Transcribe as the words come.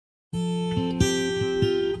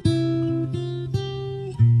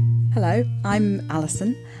Hello, I'm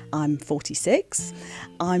Alison. I'm 46.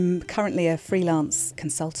 I'm currently a freelance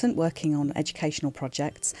consultant working on educational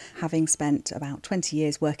projects, having spent about 20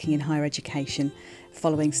 years working in higher education,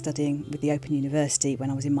 following studying with the Open University when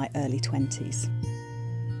I was in my early 20s.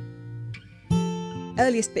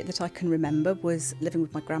 Earliest bit that I can remember was living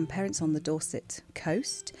with my grandparents on the Dorset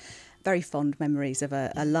coast. Very fond memories of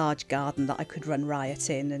a large garden that I could run riot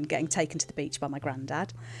in and getting taken to the beach by my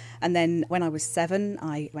granddad. And then when I was 7,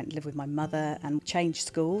 I went to live with my mother and changed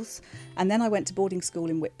schools. And then I went to boarding school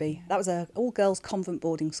in Whitby. That was an all-girls convent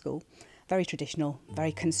boarding school. Very traditional,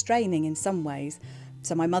 very constraining in some ways.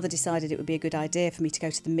 So my mother decided it would be a good idea for me to go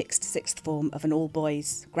to the mixed sixth form of an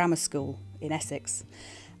all-boys grammar school in Essex.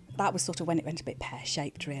 That was sort of when it went a bit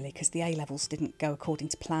pear-shaped really, because the A-levels didn't go according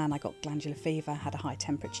to plan. I got glandular fever, had a high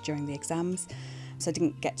temperature during the exams, so I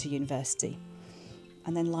didn't get to university.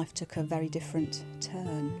 And then life took a very different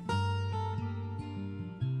turn.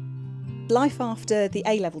 Life after the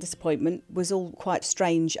A-level disappointment was all quite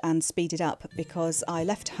strange and speeded up, because I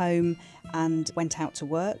left home and went out to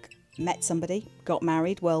work, met somebody, got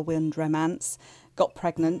married, whirlwind romance, got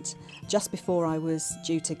pregnant. Just before I was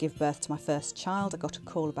due to give birth to my first child, I got a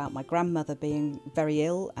call about my grandmother being very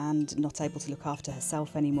ill and not able to look after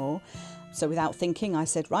herself anymore. So without thinking, I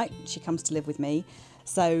said, right, she comes to live with me.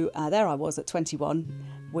 So there I was at 21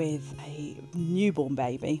 with a newborn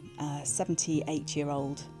baby, a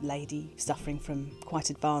 78-year-old lady suffering from quite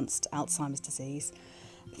advanced Alzheimer's disease,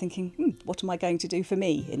 thinking, what am I going to do for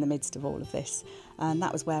me in the midst of all of this? And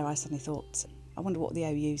that was where I suddenly thought, I wonder what the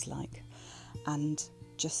OU's like. And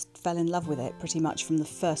just fell in love with it pretty much from the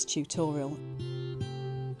first tutorial.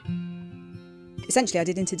 Essentially, I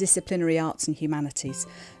did interdisciplinary arts and humanities,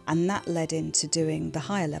 and that led into doing the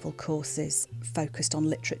higher level courses focused on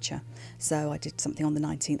literature. So I did something on the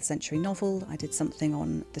 19th century novel, I did something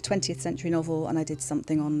on the 20th century novel, and I did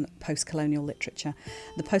something on post-colonial literature.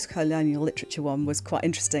 The post-colonial literature one was quite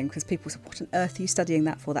interesting because people said, what on earth are you studying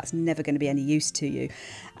that for? That's never going to be any use to you.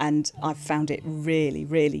 And I've found it really,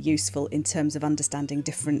 really useful in terms of understanding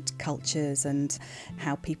different cultures and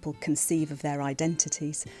how people conceive of their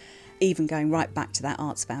identities. Even going right back to that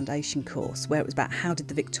Arts Foundation course where it was about how did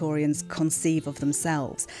the Victorians conceive of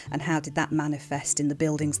themselves and how did that manifest in the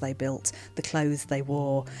buildings they built, the clothes they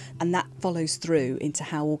wore, and that follows through into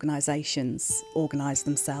how organisations organise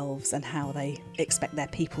themselves and how they expect their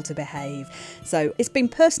people to behave. So it's been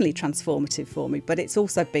personally transformative for me, but it's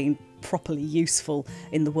also been properly useful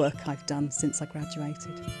in the work I've done since I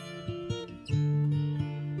graduated.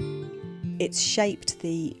 It's shaped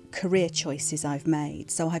the career choices I've made.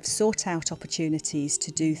 So I've sought out opportunities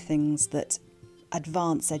to do things that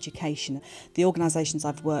advance education. The organisations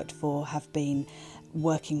I've worked for have been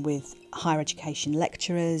working with higher education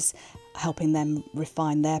lecturers, helping them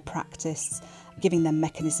refine their practice, giving them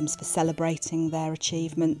mechanisms for celebrating their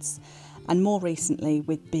achievements. And more recently,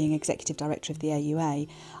 with being Executive Director of the AUA,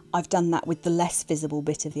 I've done that with the less visible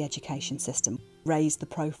bit of the education system. Raise the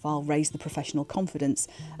profile, raise the professional confidence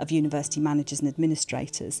of university managers and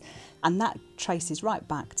administrators. And that traces right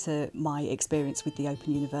back to my experience with the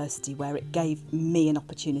Open University, where it gave me an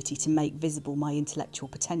opportunity to make visible my intellectual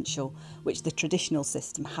potential, which the traditional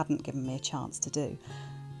system hadn't given me a chance to do.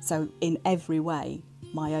 So in every way,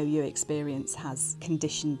 my OU experience has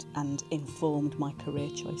conditioned and informed my career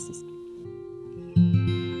choices.